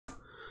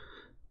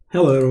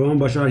Hello everyone,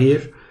 Bashar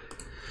here.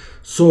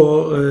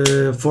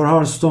 So for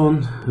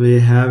Hearthstone we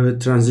have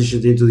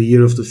transitioned into the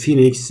Year of the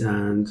Phoenix,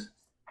 and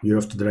Year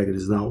of the Dragon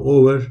is now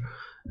over,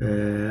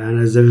 and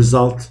as a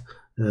result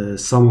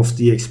some of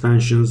the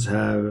expansions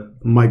have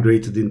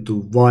migrated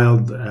into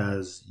Wild.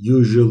 As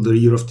usual, the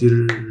Year of the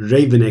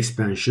Raven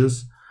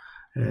expansions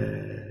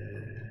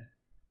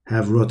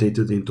have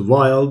rotated into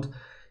Wild.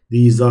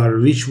 These are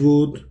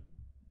Witchwood,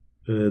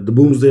 the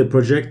Boomsday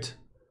Project,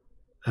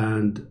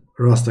 and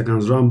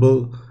Rastakan's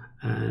Rumble,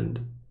 and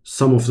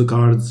some of the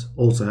cards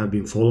also have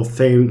been Fall of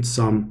Fame,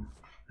 some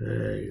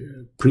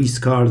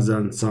priest cards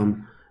and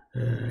some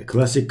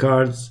classic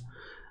cards,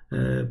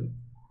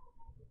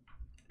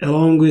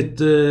 along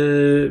with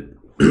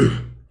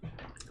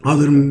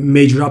other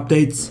major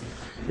updates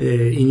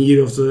in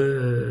Year of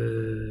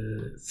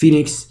the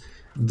Phoenix.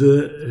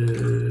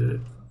 The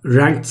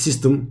ranked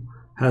system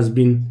has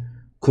been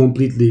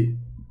completely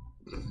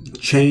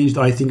changed.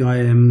 I think I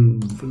am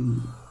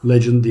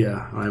legend.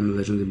 Yeah, I am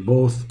legend in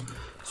both.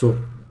 So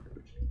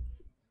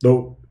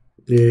though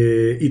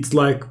it's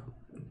like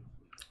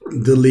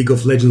the League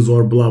of Legends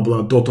or blah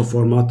blah Dota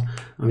format.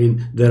 I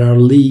mean, there are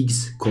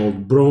leagues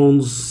called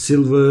bronze,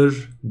 silver,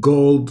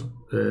 gold,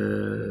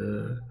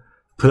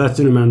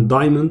 platinum and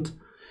diamond.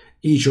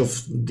 Each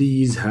of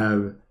these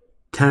have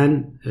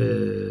 10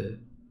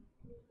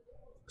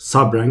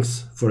 sub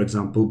ranks. For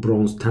example,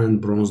 bronze 10,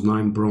 bronze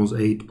 9, bronze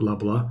 8, blah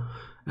blah.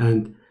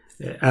 And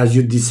as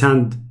you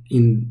descend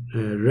in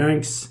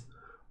ranks,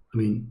 I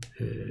mean,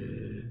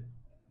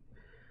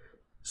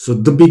 so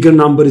the bigger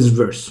number is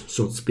worse,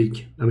 so to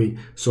speak. I mean,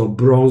 so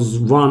bronze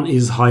 1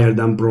 is higher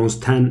than bronze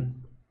 10,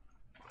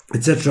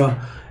 etc.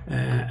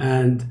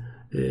 And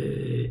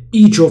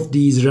each of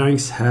these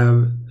ranks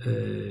have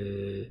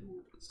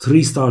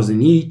 3 stars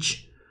in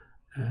each.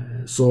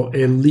 So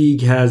a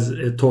league has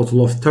a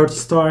total of 30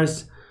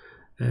 stars,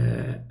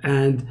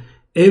 and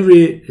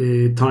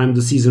every time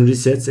the season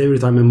resets, every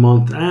time a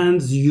month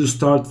ends, you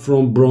start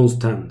from bronze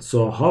 10.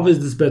 So how is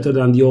this better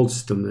than the old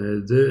system?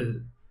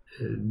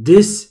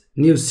 This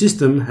new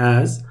system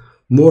has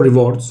more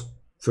rewards,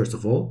 first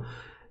of all,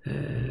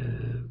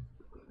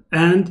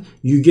 and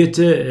you get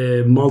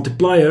a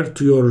multiplier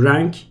to your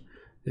rank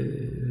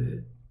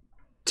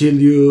till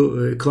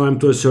you climb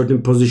to a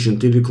certain position,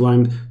 till you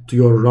climb to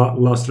your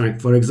last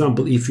rank. For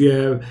example, if you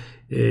have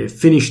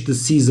finished the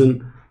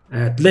season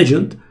at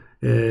legend,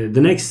 the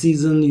next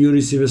season you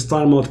receive a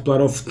star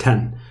multiplier of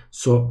 10.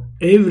 So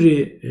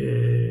every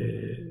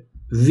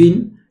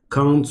win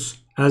counts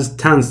as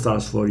 10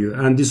 stars for you,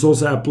 and this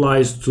also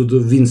applies to the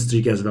win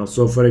streak as well.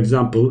 So for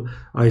example,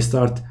 I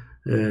start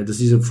the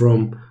season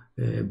from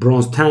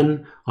bronze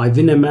 10, I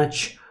win a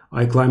match,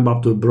 I climb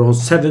up to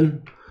bronze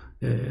 7,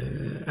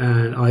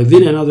 and I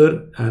win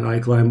another, and I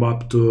climb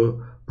up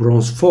to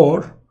bronze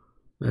 4,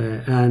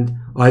 and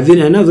I win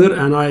another,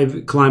 and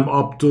I climb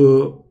up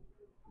to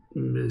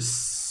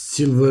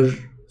silver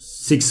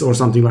 6 or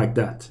something like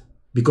that,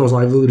 because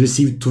I will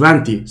receive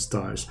 20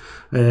 stars.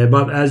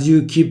 But as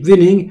you keep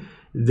winning,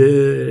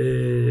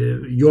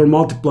 your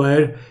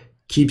multiplier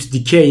keeps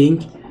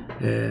decaying,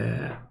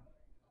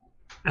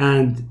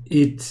 and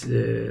it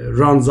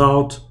runs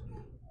out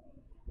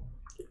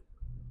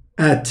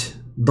at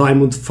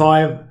diamond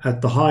 5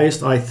 at the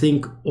highest, I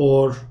think,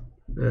 or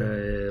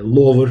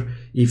lower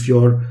if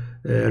your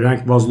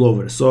rank was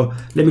lower. So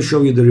let me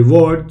show you the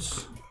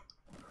rewards.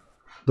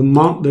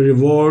 The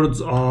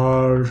rewards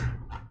are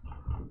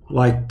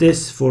like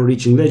this for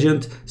reaching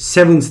legend: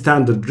 7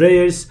 standard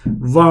rares,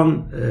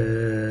 1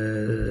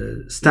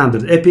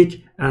 standard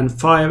epic, and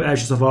 5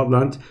 Ashes of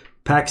Outland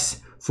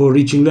packs for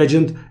reaching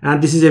legend,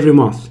 and this is every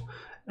month.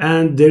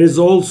 And there is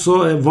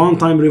also a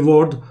one-time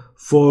reward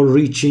for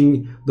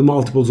reaching the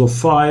multiples of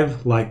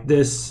 5, like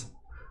this.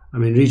 I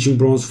mean, reaching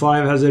bronze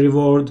 5 has a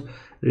reward,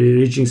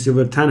 reaching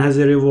silver 10 has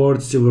a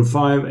reward, silver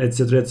 5,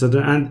 etc,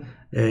 etc. And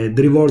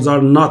the rewards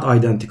are not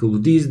identical to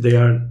these, they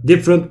are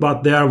different,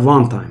 but they are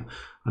one time.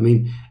 I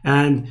mean,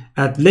 and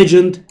at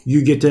legend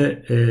you get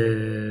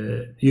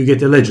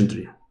a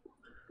legendary,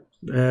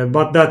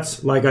 but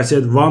that's, like I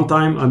said, one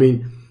time. I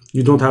mean,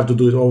 you don't have to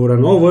do it over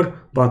and over,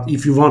 but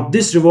if you want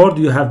this reward,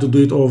 you have to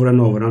do it over and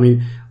over. I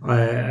mean,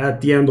 at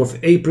the end of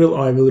April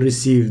I will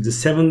receive the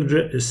 7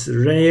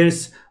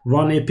 rares,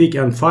 1 epic,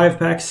 and 5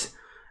 packs,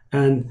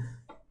 and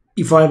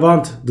if I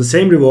want the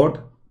same reward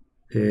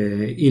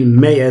in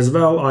May as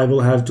well, I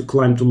will have to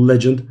climb to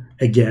legend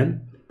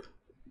again.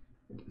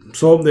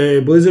 So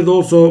the Blizzard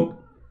also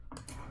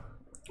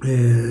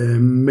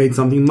made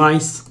something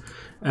nice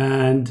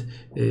and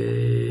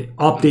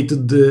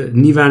updated the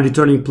new and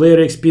returning player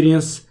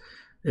experience.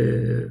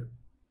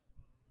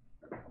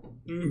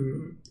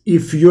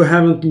 If you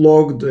haven't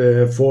logged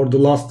for the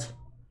last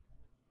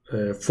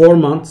 4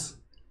 months,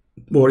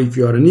 or if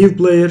you are a new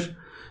player,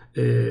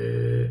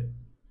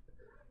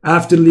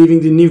 after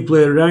leaving the new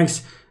player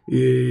ranks,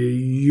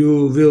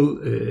 you will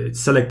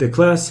select a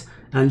class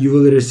and you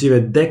will receive a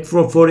deck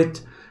for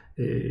it.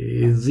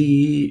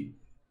 The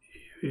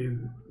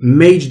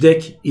mage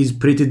deck is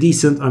pretty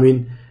decent. I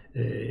mean,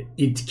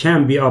 it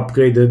can be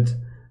upgraded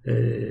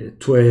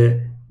to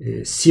a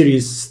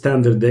series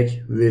standard deck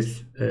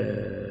with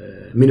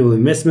minimal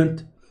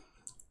investment.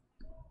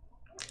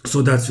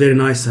 So that's very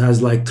nice. It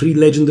has like 3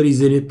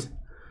 legendaries in it,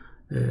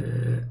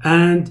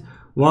 and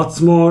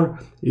what's more,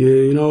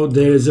 you know,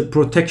 there is a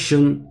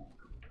protection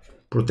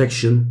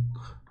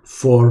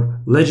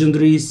for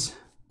legendaries.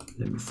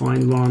 Let me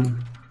find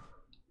one.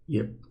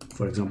 Yep,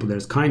 for example,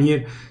 there's Kine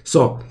here.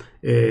 So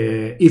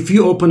if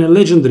you open a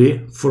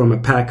legendary from a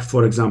pack,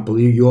 for example,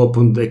 you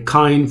open the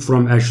Kine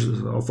from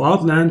Ashes of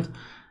Outland,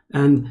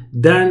 and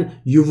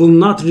then you will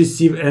not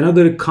receive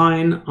another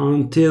Kine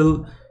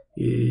until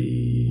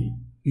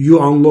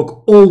you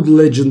unlock all the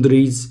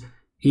legendaries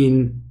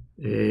in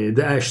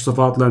the Ashes of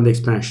Outland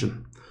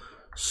expansion.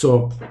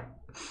 So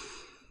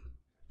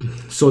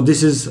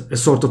this is a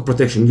sort of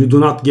protection. You do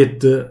not get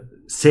the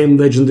same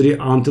legendary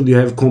until you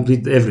have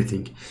completed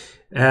everything.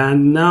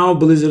 And now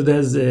Blizzard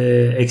has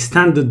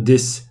extended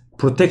this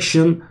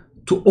protection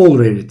to all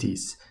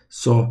rarities.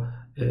 So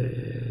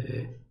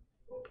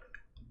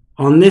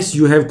unless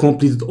you have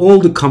completed all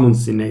the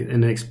commons in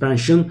an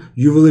expansion,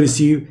 you will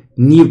receive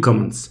new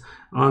commons.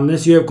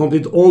 Unless you have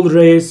completed all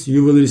rares,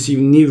 you will receive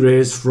new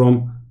rares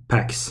from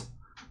packs.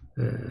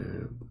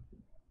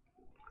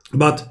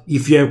 But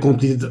if you have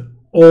completed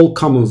all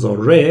commons or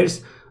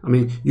rares, I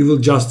mean, you will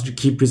just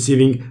keep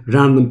receiving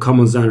random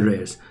commons and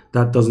rares.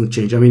 That doesn't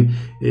change. I mean,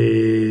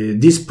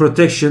 this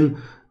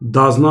protection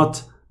does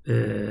not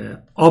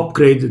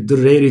upgrade the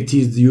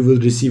rarities you will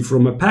receive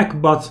from a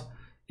pack, but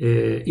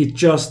it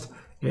just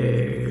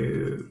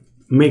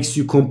makes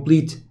you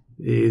complete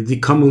the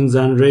commons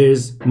and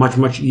rares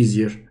much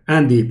easier,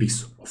 and the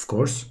epics, of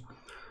course.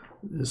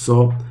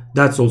 So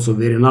that's also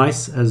very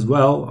nice as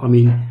well. I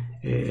mean,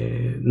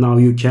 now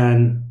you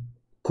can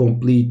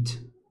complete,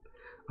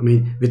 I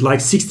mean, with like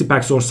 60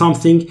 packs or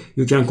something,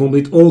 you can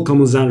complete all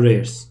commons and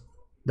rares.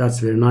 That's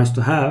very nice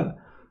to have.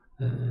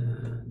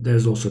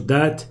 There's also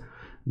that.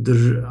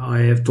 I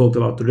have talked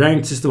about the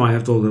ranked system. I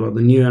have talked about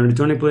the new and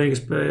returning players,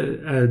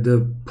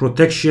 the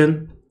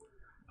protection.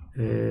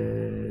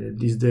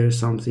 Is there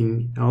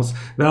something else?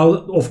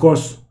 Well, of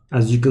course,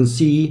 as you can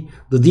see,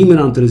 the Demon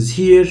Hunter is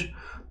here,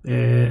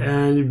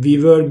 and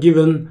we were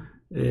given,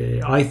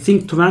 I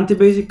think, 20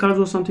 basic cards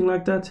or something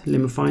like that.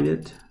 Let me find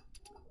it.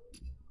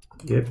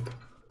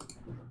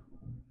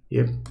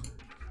 Yep.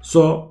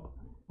 So,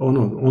 oh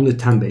no, only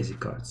 10 basic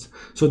cards.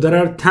 So there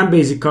are 10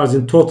 basic cards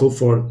in total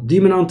for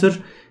Demon Hunter,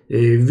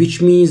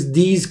 which means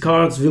these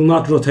cards will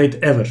not rotate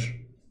ever,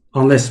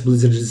 unless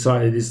Blizzard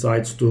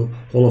decides to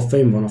Hall of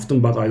Fame one of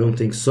them, but I don't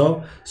think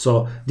so.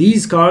 So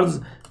these cards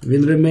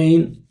will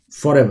remain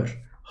forever.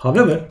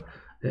 However,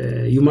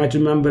 you might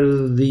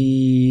remember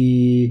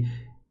the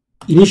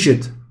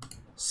Initiate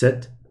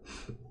set,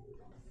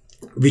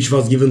 which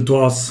was given to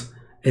us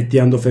at the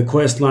end of a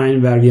quest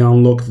line where we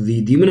unlocked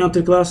the Demon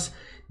Hunter class.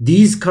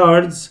 These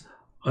cards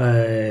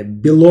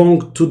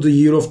belong to the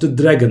Year of the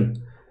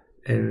Dragon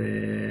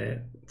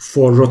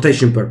for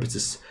rotation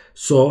purposes.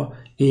 So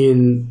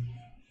in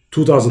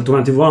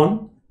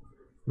 2021,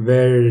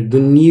 where the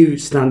new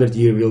standard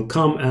year will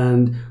come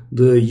and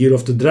the Year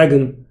of the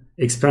Dragon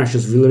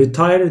expansions will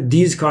retire,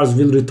 these cards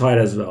will retire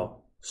as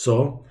well.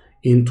 So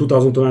in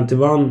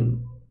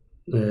 2021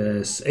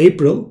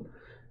 April,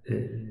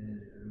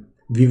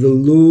 we will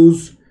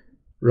lose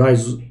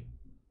Rise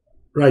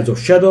of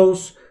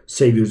Shadows,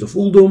 Saviors of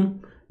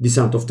Uldum,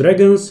 Descent of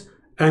Dragons,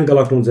 and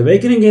Galacron's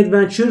Awakening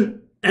Adventure,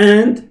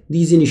 and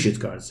these Initiate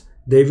cards.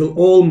 They will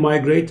all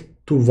migrate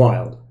to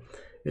Wild.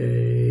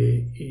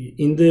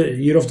 In the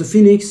Year of the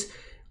Phoenix,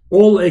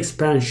 all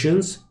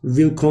expansions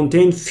will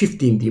contain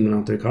 15 Demon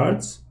Hunter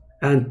cards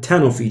and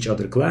 10 of each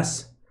other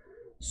class.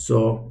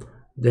 So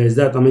there's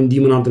that. I mean,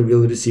 Demon Hunter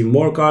will receive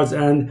more cards,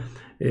 and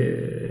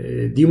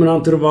Demon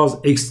Hunter was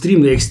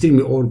extremely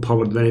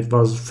overpowered when it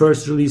was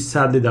first released.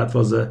 Sadly, that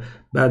was a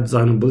bad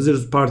design on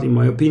Blizzard's part, in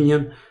my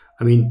opinion.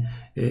 I mean,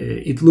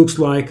 it looks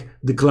like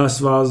the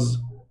class was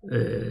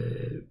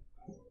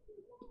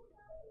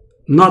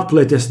not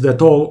playtested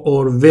at all,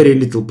 or very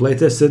little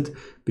playtested,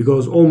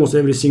 because almost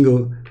every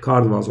single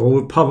card was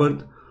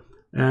overpowered,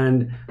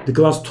 and the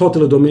class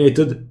totally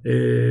dominated.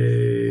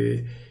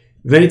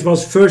 When it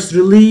was first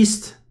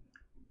released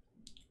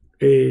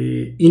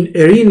in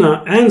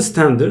Arena and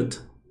Standard,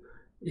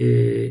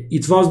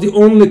 it was the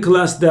only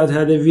class that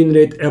had a win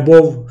rate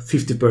above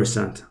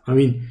 50%. I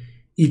mean,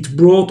 it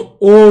brought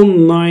all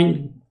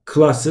 9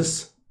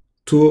 classes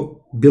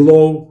to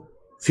below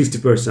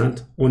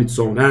 50% on its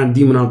own, and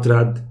Demon Hunter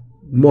had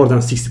more than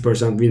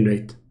 60% win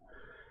rate.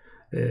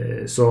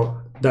 So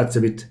that's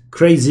a bit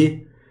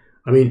crazy.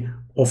 I mean,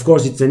 of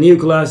course, it's a new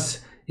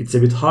class, it's a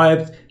bit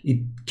hyped. It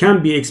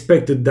can be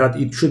expected that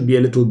it should be a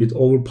little bit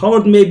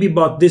overpowered maybe,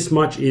 but this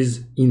much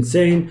is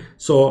insane.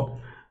 So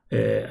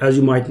as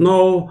you might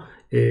know,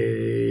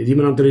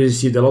 Demon Hunter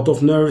received a lot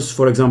of nerfs.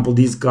 For example,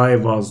 this guy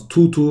was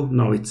 2-2,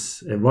 now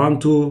it's a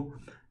 1-2.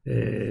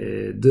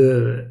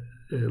 The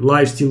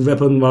lifesteal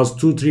weapon was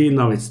 2-3,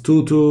 now it's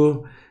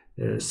 2-2.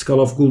 Skull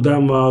of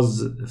Gul'dan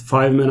was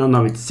 5 mana,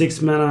 now it's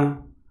 6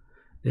 mana.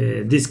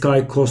 This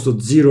guy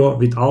costed 0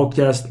 with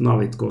Outcast. Now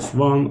it costs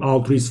 1.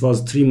 Altruist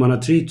was 3 mana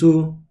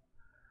 3/2.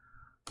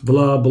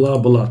 Blah blah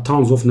blah.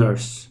 Tons of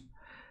nerfs.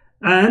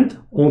 And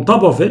on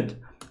top of it,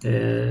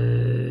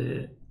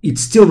 it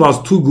still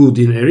was too good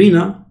in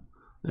Arena.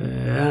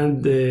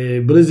 And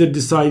Blizzard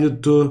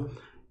decided to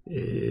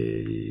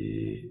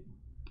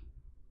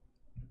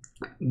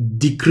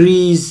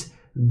decrease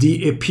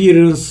the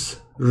appearance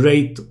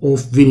rate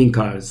of winning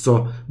cards.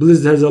 So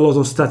Blizzard has a lot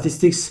of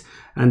statistics,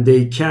 and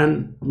they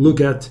can look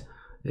at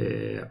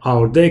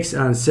our decks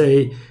and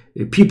say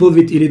people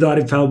with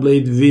Illidari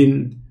Fellblade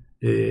win,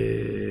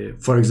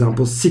 for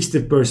example,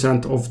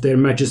 60% of their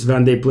matches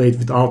when they played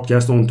with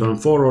Outcast on turn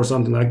 4 or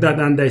something like that,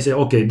 and they say,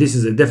 okay, this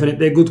is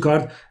definitely a good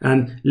card,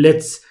 and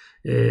let's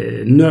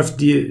nerf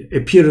the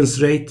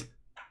appearance rate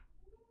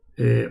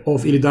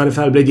of Illidari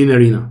Fellblade in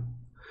Arena.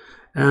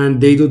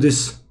 And they do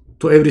this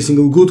to every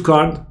single good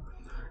card.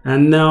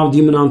 And now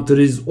Demon Hunter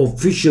is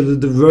officially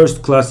the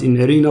worst class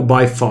in Arena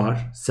by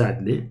far,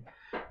 sadly.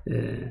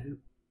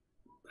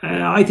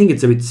 I think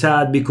it's a bit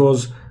sad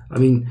because, I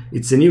mean,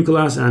 it's a new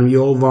class and we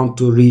all want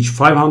to reach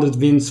 500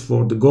 wins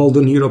for the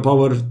golden hero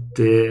power,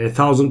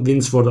 1,000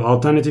 wins for the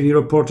alternative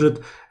hero portrait,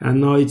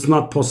 and now it's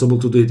not possible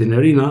to do it in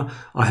Arena.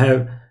 I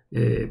have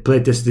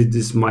playtested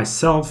this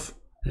myself.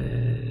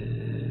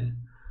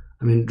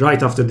 I mean,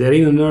 right after the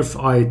Arena nerf,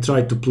 I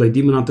tried to play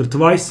Demon Hunter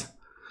twice.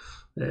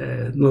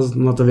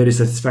 Not a very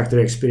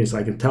satisfactory experience,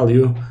 I can tell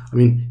you. I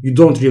mean, you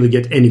don't really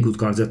get any good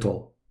cards at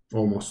all,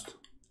 almost.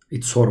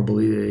 It's horrible.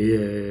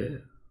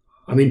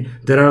 I mean,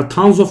 there are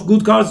tons of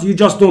good cards, you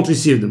just don't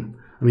receive them.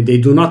 I mean, they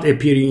do not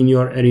appear in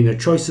your Arena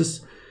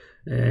choices.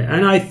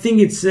 And I think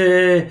it's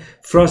a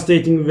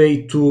frustrating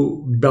way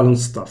to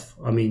balance stuff.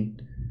 I mean,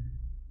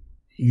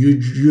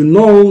 you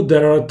know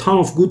there are a ton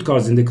of good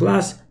cards in the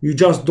class, you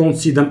just don't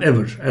see them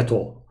ever at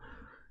all.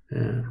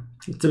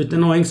 It's a bit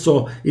annoying.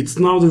 So it's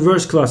now the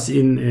worst class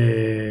in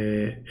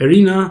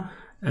Arena,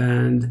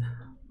 and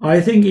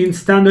I think in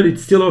Standard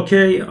it's still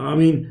okay. I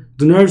mean,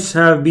 the nerfs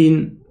have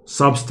been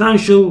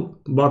substantial,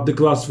 but the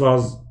class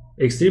was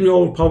extremely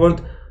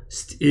overpowered.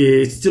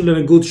 It's still in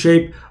a good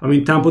shape. I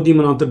mean, Tempo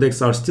Demon Hunter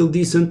decks are still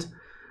decent.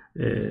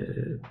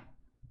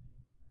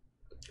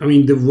 I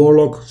mean, the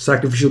Warlock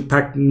Sacrificial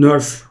Pact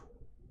nerf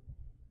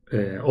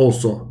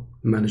also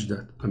managed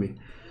that. I mean,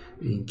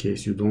 in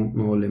case you don't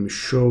know, let me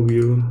show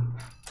you.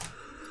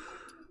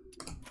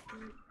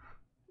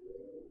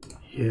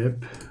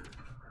 Yep.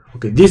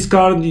 Okay, this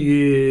card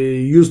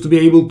used to be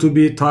able to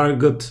be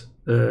target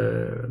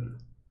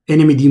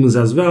enemy demons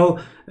as well.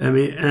 I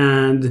mean,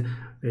 and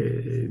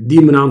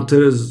demon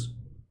hunters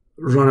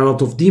run a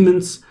lot of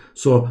demons,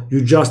 so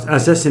you just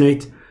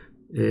assassinate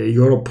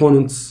your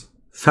opponent's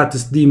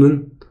fattest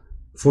demon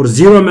for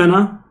 0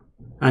 mana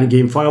and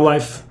gain 5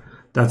 life.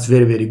 That's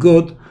very, very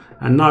good.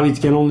 And now it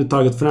can only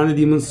target friendly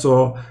demons,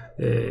 so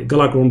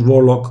Galakron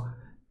Warlock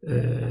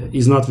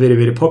is not very,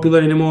 very popular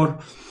anymore.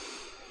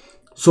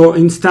 So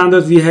in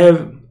Standard we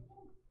have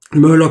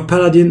Murloc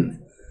Paladin,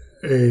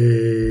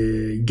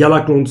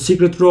 Galakron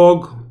Secret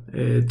Rogue,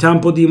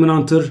 Tempo Demon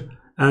Hunter,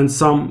 and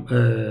some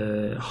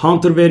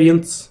Hunter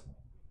variants,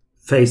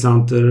 Face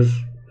Hunter,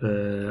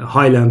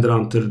 Highlander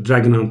Hunter,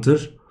 Dragon Hunter.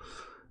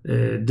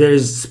 There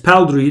is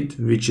Spell Druid,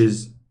 which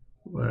is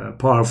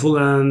powerful,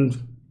 and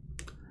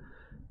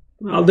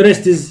well, the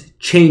rest is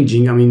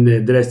changing. I mean,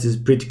 the rest is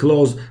pretty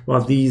close,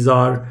 but these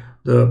are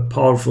the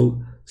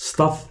powerful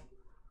stuff.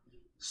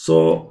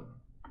 So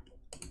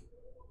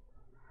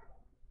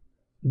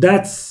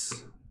that's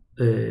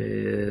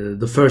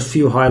the first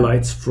few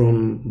highlights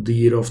from the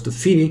Year of the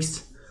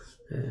Phoenix.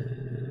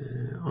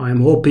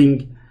 I'm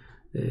hoping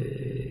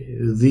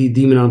the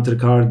Demon Hunter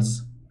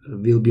cards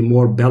will be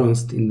more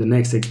balanced in the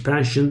next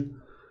expansion.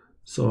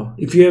 So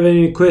if you have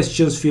any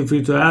questions, feel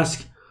free to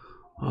ask.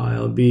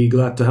 I'll be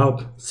glad to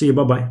help. See you.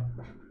 Bye bye.